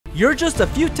you're just a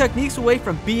few techniques away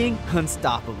from being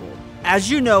unstoppable.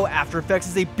 As you know, After Effects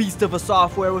is a beast of a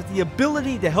software with the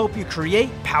ability to help you create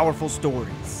powerful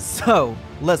stories. So,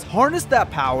 let's harness that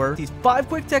power, these 5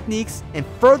 quick techniques, and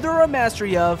further our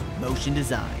mastery of motion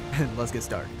design. Let's get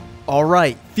started.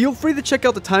 Alright, feel free to check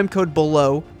out the timecode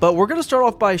below, but we're going to start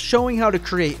off by showing how to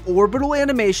create orbital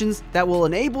animations that will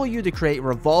enable you to create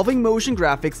revolving motion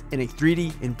graphics in a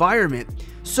 3D environment.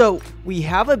 So, we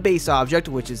have a base object,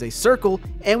 which is a circle,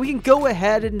 and we can go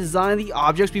ahead and design the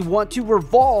objects we want to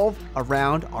revolve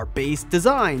around our base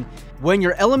design. When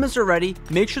your elements are ready,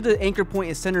 make sure the anchor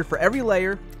point is centered for every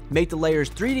layer, make the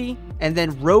layers 3D, and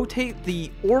then rotate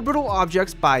the orbital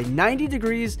objects by 90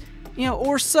 degrees,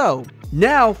 or so.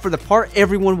 Now for the part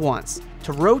everyone wants.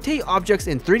 To rotate objects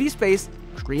in 3D space,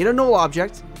 create a null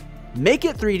object, make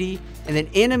it 3D, and then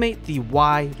animate the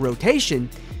Y rotation.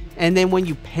 And then when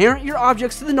you parent your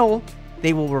objects to the null,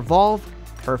 they will revolve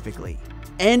perfectly.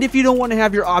 And if you don't want to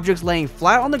have your objects laying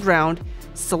flat on the ground,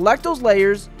 select those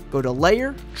layers, go to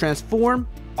Layer, Transform,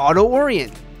 Auto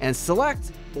Orient, and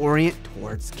select Orient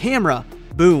Towards Camera.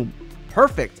 Boom.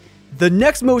 Perfect. The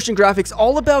next motion graphics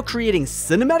all about creating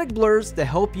cinematic blurs to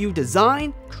help you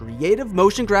design creative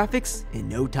motion graphics in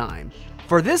no time.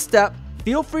 For this step,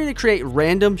 feel free to create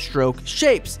random stroke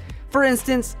shapes. For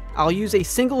instance, I'll use a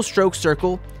single stroke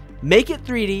circle, make it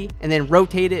 3D, and then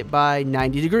rotate it by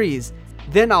 90 degrees.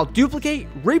 Then I'll duplicate,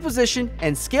 reposition,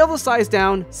 and scale the size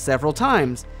down several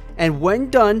times. And when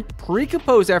done,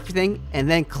 pre-compose everything, and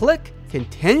then click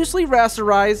Continuously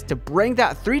rasterize to bring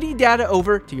that 3D data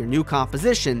over to your new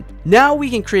composition. Now we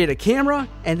can create a camera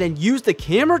and then use the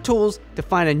camera tools to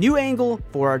find a new angle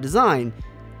for our design.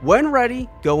 When ready,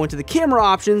 go into the camera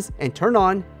options and turn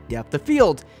on depth of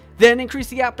field. Then increase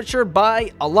the aperture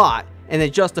by a lot and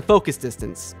adjust the focus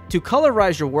distance. To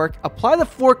colorize your work, apply the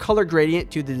 4-color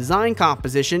gradient to the design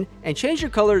composition and change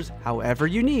your colors however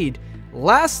you need.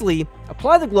 Lastly,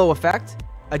 apply the glow effect,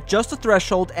 adjust the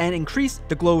threshold, and increase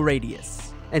the glow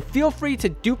radius. And feel free to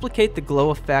duplicate the glow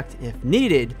effect if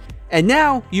needed. And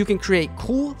now you can create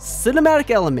cool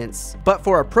cinematic elements. But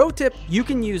for a pro tip, you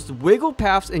can use the wiggle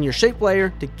paths in your shape layer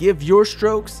to give your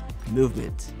strokes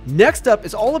movement. Next up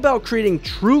is all about creating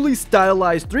truly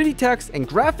stylized 3D text and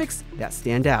graphics that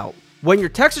stand out. When your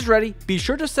text is ready, be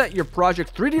sure to set your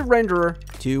project 3D renderer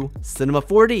to Cinema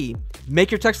 4D. Make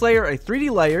your text layer a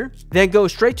 3D layer, then go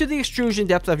straight to the extrusion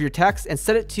depth of your text and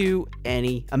set it to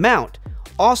any amount.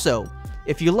 Also,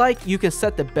 if you like, you can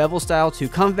set the bevel style to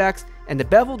convex and the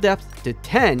bevel depth to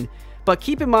 10, but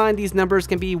keep in mind these numbers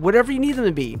can be whatever you need them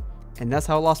to be, and that's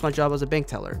how I lost my job as a bank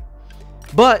teller.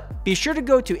 But be sure to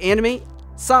go to Animate,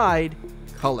 Side,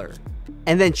 Color,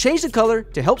 and then change the color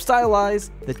to help stylize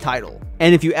the title.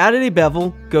 And if you added a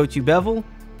bevel, go to Bevel,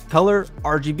 Color,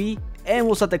 RGB, and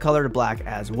we'll set the color to black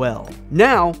as well.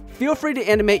 Now, feel free to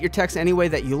animate your text any way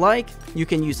that you like. You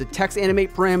can use the text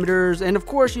animate parameters, and of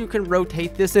course you can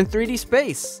rotate this in 3D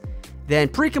space. Then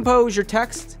pre-compose your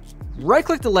text,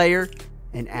 right-click the layer,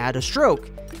 and add a stroke.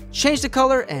 Change the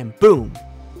color, and boom,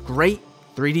 great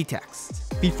 3D text.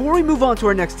 Before we move on to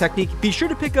our next technique, be sure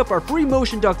to pick up our free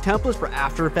motion duck templates for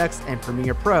After Effects and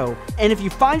Premiere Pro. And if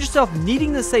you find yourself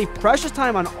needing to save precious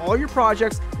time on all your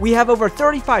projects, we have over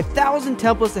 35,000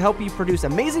 templates to help you produce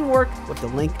amazing work with the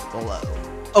link below.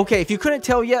 Okay, if you couldn't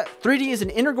tell yet, 3D is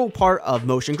an integral part of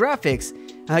motion graphics.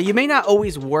 You may not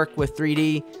always work with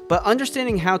 3D, but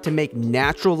understanding how to make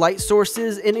natural light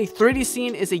sources in a 3D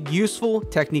scene is a useful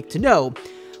technique to know.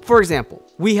 For example,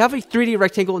 we have a 3D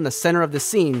rectangle in the center of the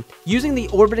scene. Using the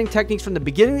orbiting techniques from the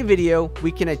beginning of the video,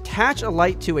 we can attach a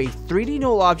light to a 3D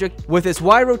null object with its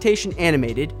Y rotation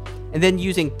animated, and then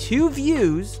using 2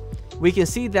 views, we can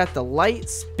see that the light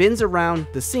spins around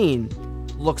the scene.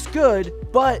 Looks good,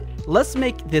 but let's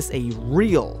make this a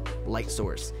real light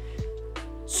source.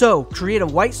 So create a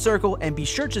white circle and be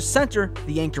sure to center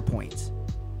the anchor point.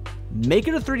 Make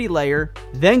it a 3D layer,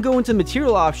 then go into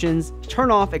material options, turn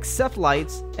off accept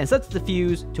lights, and set the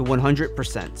diffuse to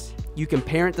 100%. You can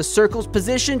parent the circle's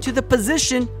position to the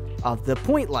position of the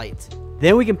point light.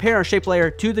 Then we can pair our shape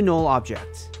layer to the null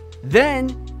object. Then,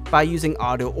 by using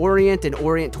auto orient and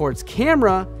orient towards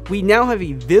camera, we now have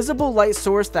a visible light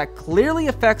source that clearly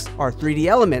affects our 3D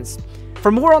elements.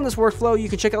 For more on this workflow, you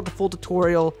can check out the full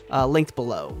tutorial linked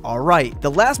below. Alright, the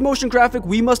last motion graphic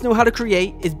we must know how to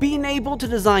create is being able to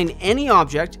design any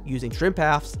object using trim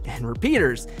paths and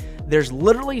repeaters. There's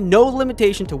literally no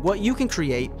limitation to what you can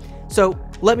create, so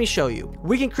let me show you.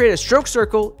 We can create a stroke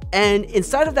circle, and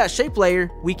inside of that shape layer,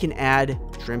 we can add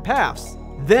trim paths.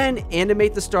 Then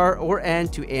animate the start or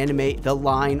end to animate the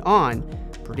line on.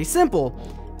 Pretty simple.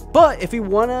 But if we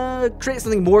want to create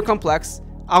something more complex,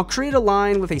 I'll create a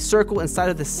line with a circle inside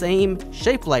of the same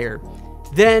shape layer.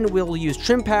 Then we'll use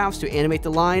trim paths to animate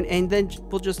the line, and then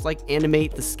we'll just like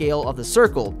animate the scale of the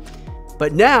circle.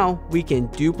 But now we can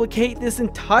duplicate this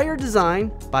entire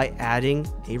design by adding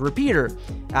a repeater.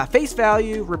 At face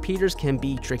value, repeaters can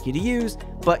be tricky to use,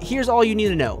 but here's all you need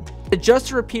to know. Adjust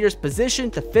the repeater's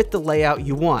position to fit the layout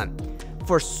you want.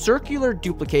 For circular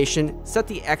duplication, set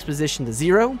the X position to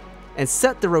 0 and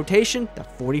set the rotation to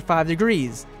 45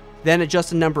 degrees. Then adjust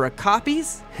the number of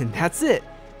copies, and that's it.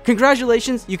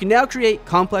 Congratulations, you can now create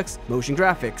complex motion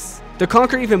graphics. To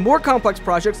conquer even more complex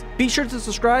projects, be sure to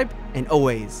subscribe and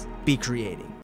always be creating.